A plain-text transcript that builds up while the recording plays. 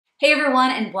Hey everyone,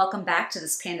 and welcome back to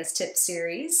this Pandas Tip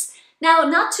series. Now,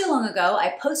 not too long ago,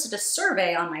 I posted a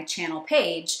survey on my channel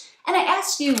page, and I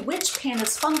asked you which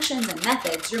Pandas functions and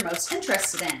methods you're most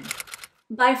interested in.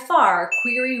 By far,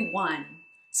 query won.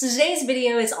 So today's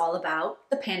video is all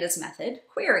about the Pandas method,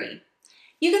 query.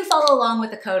 You can follow along with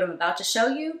the code I'm about to show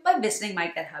you by visiting my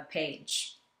GitHub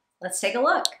page. Let's take a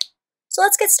look. So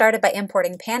let's get started by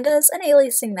importing Pandas and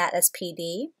aliasing that as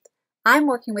PD. I'm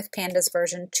working with Pandas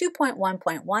version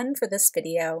 2.1.1 for this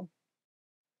video.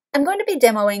 I'm going to be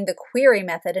demoing the query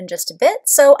method in just a bit,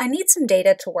 so I need some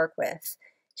data to work with.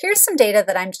 Here's some data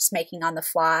that I'm just making on the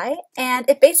fly, and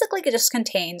it basically just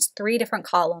contains 3 different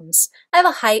columns. I have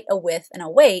a height, a width, and a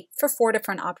weight for 4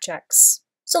 different objects.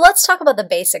 So let's talk about the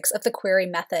basics of the query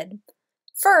method.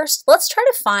 First, let's try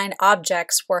to find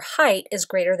objects where height is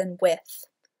greater than width.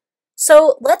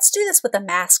 So let's do this with a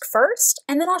mask first,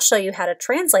 and then I'll show you how to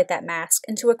translate that mask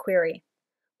into a query.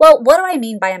 Well, what do I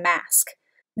mean by a mask?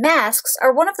 Masks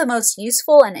are one of the most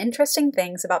useful and interesting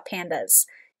things about Pandas.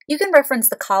 You can reference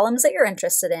the columns that you're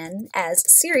interested in as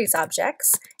series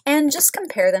objects and just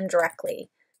compare them directly.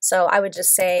 So I would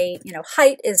just say,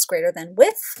 height is greater than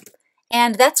width,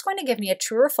 and that's going to give me a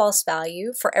true or false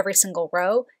value for every single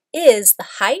row. Is the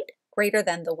height greater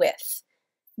than the width?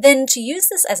 Then to use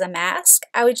this as a mask,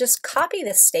 I would just copy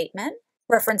this statement,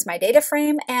 reference my data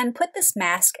frame, and put this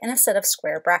mask in a set of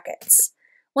square brackets.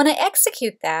 When I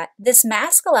execute that, this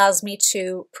mask allows me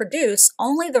to produce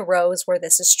only the rows where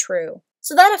this is true.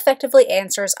 So that effectively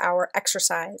answers our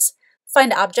exercise.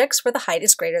 Find objects where the height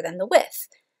is greater than the width.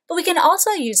 But we can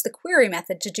also use the query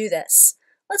method to do this.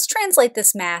 Let's translate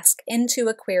this mask into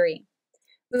a query.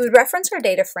 We would reference our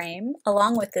data frame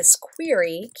along with this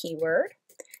query keyword.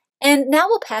 And now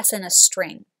we'll pass in a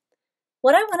string.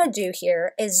 What I want to do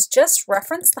here is just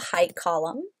reference the height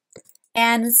column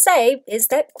and say, is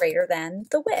that greater than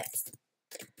the width?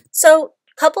 So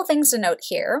a couple things to note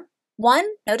here. 1,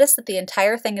 notice that the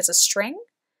entire thing is a string.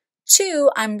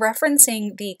 2, I'm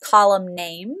referencing the column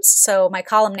names. So my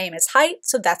column name is height,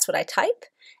 so that's what I type.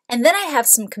 And then I have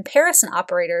some comparison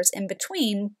operators in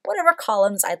between whatever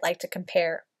columns I'd like to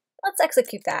compare. Let's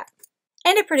execute that.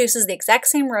 And it produces the exact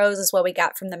same rows as what we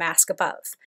got from the mask above.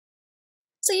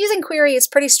 So using query is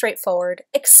pretty straightforward,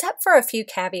 except for a few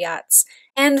caveats.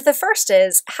 And the first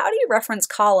is, how do you reference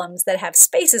columns that have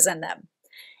spaces in them?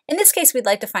 In this case, we'd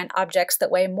like to find objects that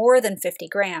weigh more than 50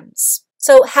 grams.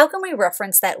 So how can we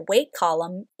reference that weight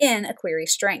column in a query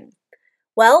string?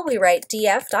 Well, we write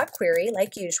df.query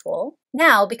like usual.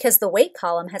 Now, because the weight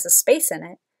column has a space in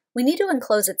it, we need to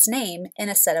enclose its name in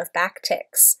a set of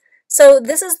backticks. So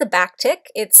this is the backtick.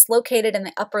 It's located in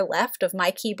the upper left of my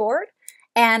keyboard.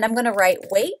 And I'm going to write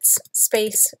weight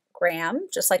space gram,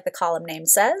 just like the column name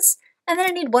says. And then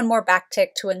I need one more backtick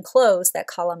to enclose that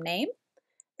column name.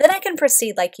 Then I can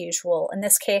proceed like usual. In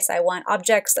this case, I want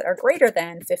objects that are greater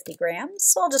than 50 grams.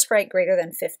 So I'll just write greater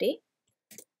than 50.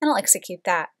 And I'll execute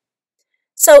that.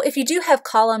 So if you do have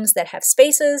columns that have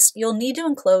spaces, you'll need to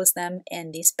enclose them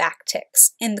in these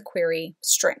backticks in the query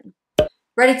string.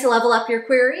 Ready to level up your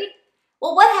query?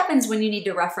 Well, what happens when you need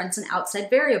to reference an outside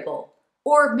variable?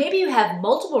 Or maybe you have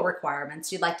multiple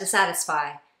requirements you'd like to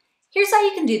satisfy. Here's how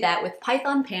you can do that with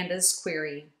Python Pandas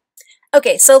query.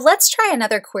 Okay, so let's try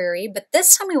another query, but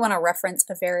this time we want to reference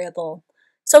a variable.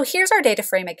 So here's our data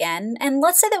frame again, and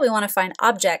let's say that we want to find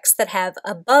objects that have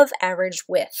above average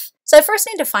width. So I first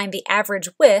need to find the average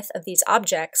width of these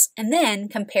objects, and then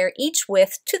compare each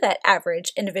width to that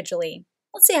average individually.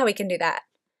 Let's see how we can do that.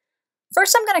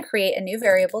 First, I'm going to create a new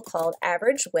variable called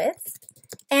average width,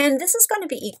 and this is going to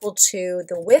be equal to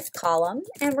the width column,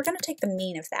 and we're going to take the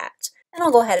mean of that. And I'll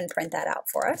go ahead and print that out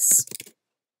for us.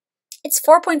 It's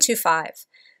 4.25.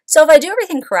 So if I do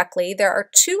everything correctly, there are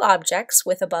 2 objects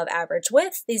with above average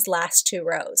width, these last 2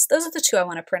 rows. Those are the 2 I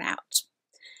want to print out.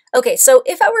 Okay, so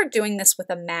if I were doing this with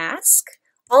a mask,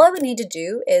 all I would need to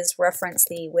do is reference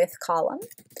the width column,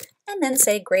 and then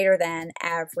say greater than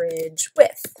average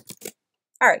width.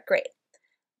 All right, great.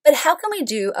 But how can we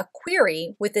do a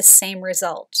query with this same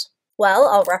result? Well,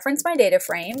 I'll reference my data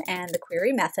frame and the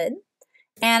query method,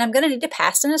 and I'm going to need to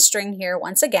pass in a string here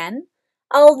once again.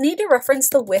 I'll need to reference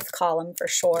the width column for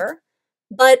sure,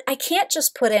 but I can't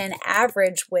just put in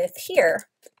average width here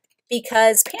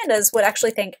because Pandas would actually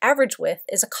think average width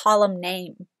is a column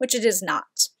name, which it is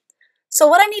not. So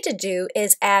what I need to do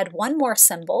is add one more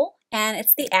symbol, and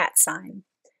it's the @ sign.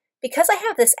 Because I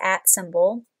have this @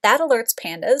 symbol, that alerts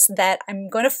Pandas that I'm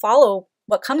going to follow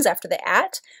what comes after the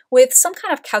 @ with some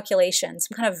kind of calculation,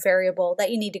 some kind of variable that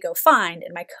you need to go find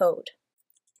in my code.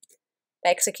 If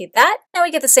I execute that, now we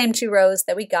get the same 2 rows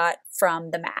that we got from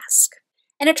the mask.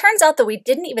 And it turns out that we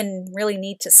didn't even really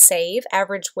need to save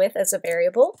average width as a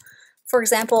variable. For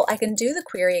example, I can do the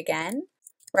query again,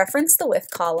 reference the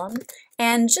width column,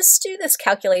 and just do this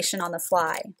calculation on the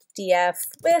fly, df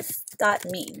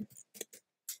width.mean.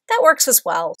 That works as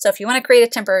well. So if you want to create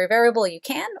a temporary variable, you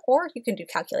can, or you can do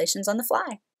calculations on the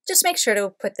fly. Just make sure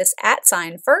to put this @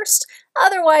 sign first,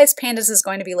 otherwise Pandas is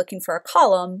going to be looking for a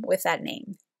column with that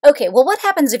name. Okay, well what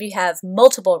happens if you have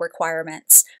multiple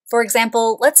requirements? For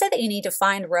example, let's say that you need to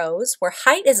find rows where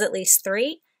height is at least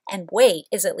 3 and weight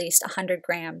is at least 100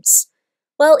 grams.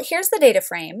 Well, here's the data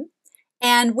frame,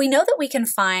 and we know that we can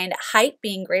find height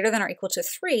being greater than or equal to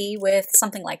 3 with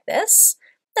something like this.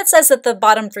 That says that the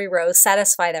bottom 3 rows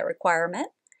satisfy that requirement.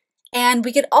 And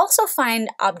we could also find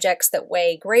objects that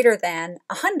weigh greater than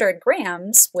 100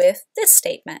 grams with this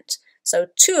statement. So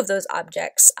 2 of those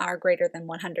objects are greater than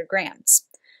 100 grams.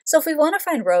 So if we want to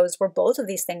find rows where both of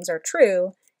these things are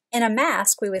true, in a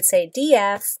mask we would say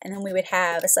df, and then we would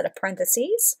have a set of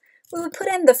parentheses. We would put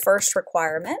in the first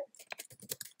requirement.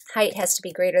 Height has to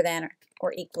be greater than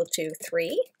or equal to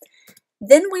 3.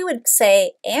 Then we would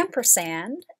say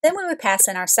ampersand. Then we would pass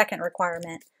in our second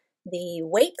requirement. The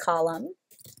weight column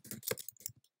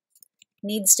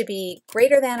needs to be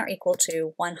greater than or equal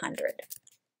to 100.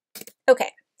 Okay,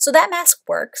 so that mask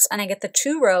works, and I get the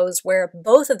 2 rows where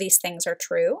both of these things are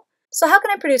true. So how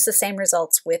can I produce the same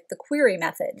results with the query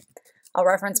method? I'll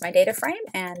reference my data frame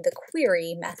and the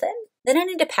query method. Then I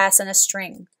need to pass in a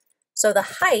string. So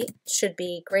the height should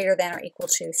be greater than or equal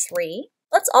to 3.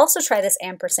 Let's also try this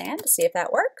ampersand to see if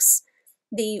that works.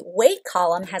 The weight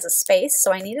column has a space,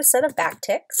 so I need a set of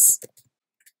backticks.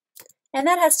 And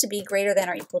that has to be greater than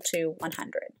or equal to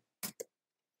 100.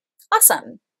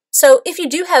 Awesome. So if you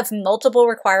do have multiple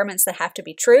requirements that have to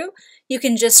be true, you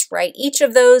can just write each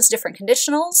of those different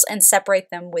conditionals and separate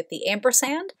them with the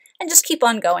ampersand and just keep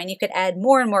on going. You could add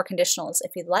more and more conditionals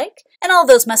if you'd like, and all of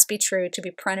those must be true to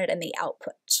be printed in the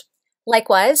output.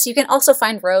 Likewise, you can also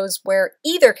find rows where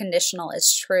either conditional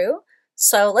is true.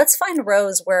 So let's find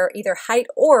rows where either height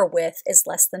or width is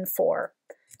less than 4.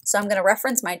 So I'm going to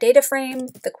reference my data frame,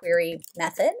 the query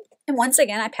method, and once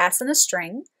again I pass in a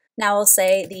string. Now I'll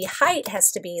say the height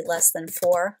has to be less than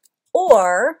 4,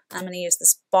 or, I'm going to use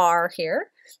this bar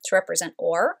here to represent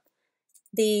or,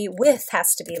 the width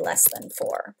has to be less than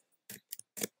 4.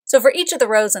 So for each of the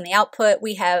rows in the output,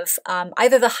 we have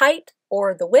either the height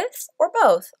or the width, or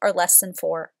both, are less than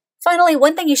 4. Finally,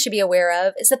 one thing you should be aware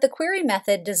of is that the query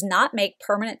method does not make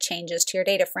permanent changes to your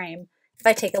data frame. If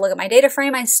I take a look at my data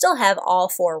frame, I still have all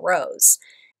 4 rows.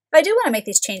 If I do want to make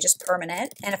these changes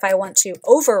permanent, and if I want to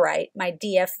overwrite my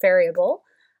df variable,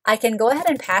 I can go ahead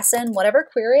and pass in whatever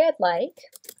query I'd like.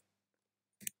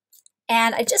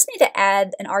 And I just need to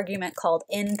add an argument called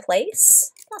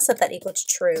inplace. I'll set that equal to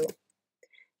true.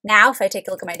 Now, if I take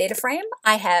a look at my data frame,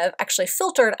 I have actually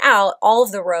filtered out all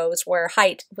of the rows where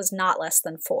height was not less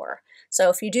than 4.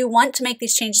 So if you do want to make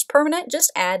these changes permanent,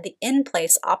 just add the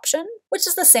inplace option, which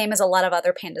is the same as a lot of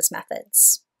other Pandas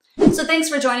methods. So thanks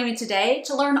for joining me today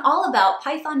to learn all about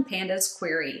Python Pandas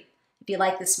query. If you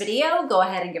like this video, go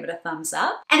ahead and give it a thumbs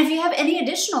up. And if you have any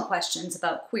additional questions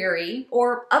about query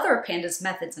or other Pandas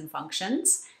methods and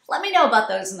functions, let me know about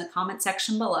those in the comment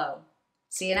section below.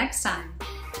 See you next time.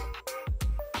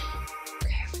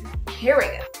 Here we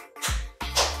go.